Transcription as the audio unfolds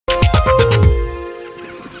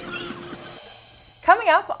Coming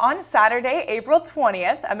up on Saturday, April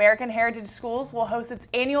 20th, American Heritage Schools will host its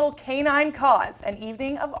annual Canine Cause, an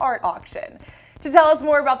evening of art auction. To tell us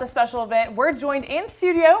more about the special event, we're joined in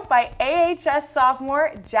studio by AHS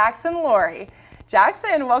sophomore Jackson Laurie.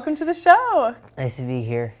 Jackson, welcome to the show. Nice to be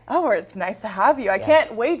here. Oh, it's nice to have you. I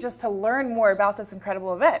can't wait just to learn more about this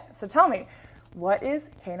incredible event. So tell me, what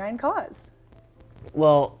is Canine Cause?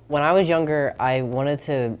 Well, when I was younger, I wanted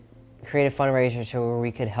to create a fundraiser so where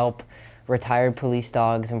we could help retired police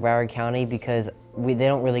dogs in Broward County because they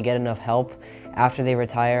don't really get enough help after they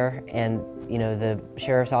retire, and the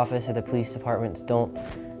sheriff's office or the police departments don't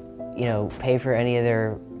pay for any of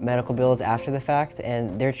their medical bills after the fact,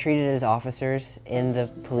 and they're treated as officers in the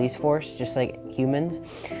police force just like humans,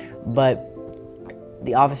 but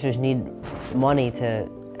the officers need money to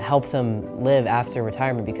help them live after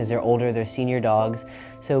retirement because they're older, they're senior dogs.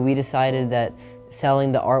 So we decided that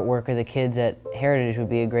selling the artwork of the kids at Heritage would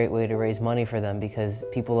be a great way to raise money for them because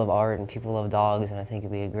people love art and people love dogs, and I think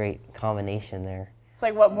it'd be a great combination there. It's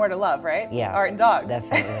like what more to love, right? Yeah. Art and dogs.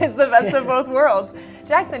 Definitely. It's the best of both worlds.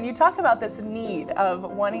 Jackson, you talk about this need of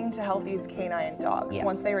wanting to help these canine dogs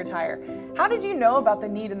once they retire. How did you know about the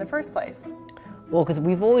need in the first place? Well, because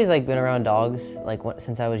we've always been around dogs,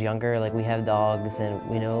 since I was younger. We have dogs, and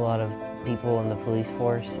we know a lot of people in the police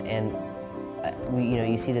force, and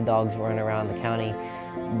you see the dogs running around the county,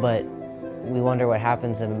 but we wonder what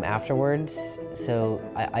happens to them afterwards. So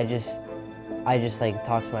I just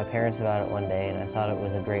talked to my parents about it one day, and I thought it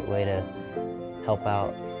was a great way to help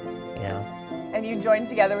out, And you joined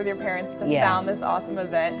together with your parents to found this awesome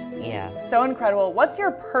event. Yeah. So incredible. What's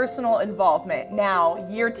your personal involvement now,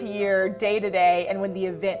 year to year, day to day, and when the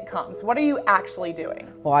event comes? What are you actually doing?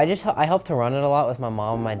 Well, I help to run it a lot with my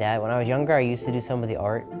mom and my dad. When I was younger, I used to do some of the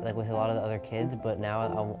art, with a lot of the other kids, but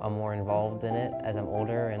now I'm more involved in it as I'm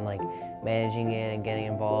older, and managing it and getting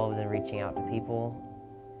involved and reaching out to people.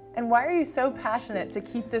 And why are you so passionate to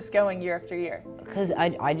keep this going year after year? Because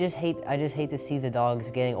I just hate to see the dogs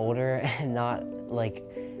getting older and not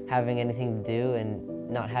having anything to do and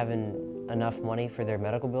not having enough money for their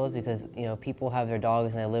medical bills, because people have their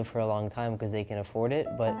dogs and they live for a long time because they can afford it,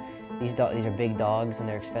 but these are big dogs and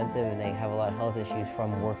they're expensive and they have a lot of health issues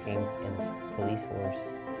from working in the police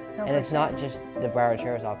force. No, and it's not just the Broward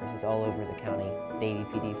Sheriff's Office, it's all over the county. Davie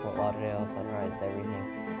PD, Fort Lauderdale, Sunrise,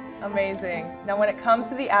 everything. Amazing. Now when it comes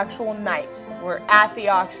to the actual night, we're at the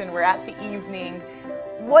auction, we're at the evening,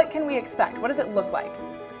 what can we expect? What does it look like?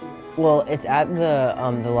 Well, it's at the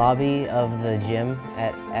lobby of the gym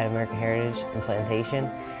at American Heritage and Plantation,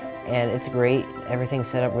 and it's great. Everything's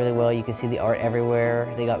set up really well. You can see the art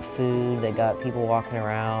everywhere. They got food, they got people walking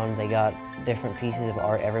around, they got different pieces of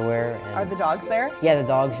art everywhere. And are the dogs there? Yeah, the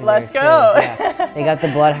dogs are Let's there. Go! Yeah. They got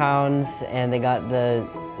the bloodhounds and they got the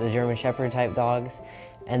German Shepherd type dogs.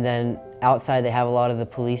 And then outside they have a lot of the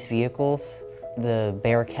police vehicles, the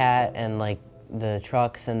Bearcat and the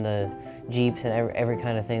trucks and the Jeeps and every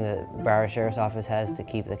kind of thing that Broward Sheriff's Office has to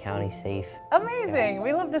keep the county safe. Amazing,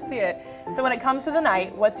 we love to see it. So when it comes to the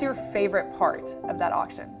night, what's your favorite part of that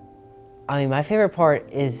auction? I mean, my favorite part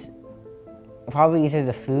is probably either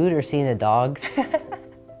the food or seeing the dogs, to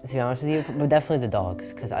be honest with you, but definitely the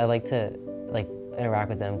dogs, because I like to interact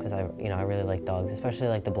with them because I really like dogs,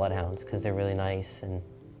 especially the bloodhounds, because they're really nice and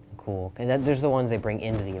cool. And those are the ones they bring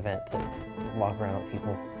into the event to walk around with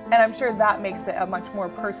people. And I'm sure that makes it a much more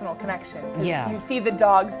personal connection, because you see the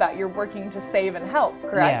dogs that you're working to save and help,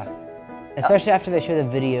 correct? Yeah. Especially after they show the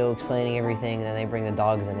video explaining everything, and then they bring the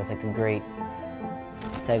dogs in. It's a great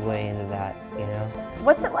segue into that,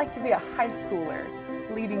 What's it like to be a high schooler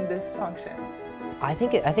leading this function? I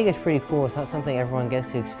think it's pretty cool. It's not something everyone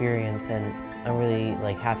gets to experience, and I'm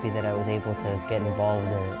really happy that I was able to get involved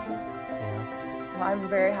in it. Well, I'm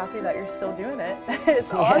very happy that you're still doing it.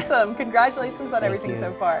 It's awesome. Congratulations on everything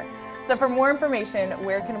so far. So for more information,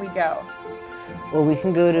 where can we go? Well, we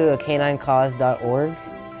can go to caninecause.org,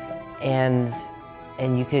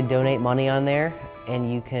 and you could donate money on there,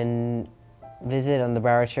 and you can visit on the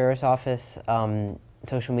Broward Sheriff's Office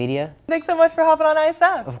social media. Thanks so much for hopping on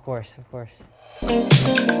ISF. Of course, of course.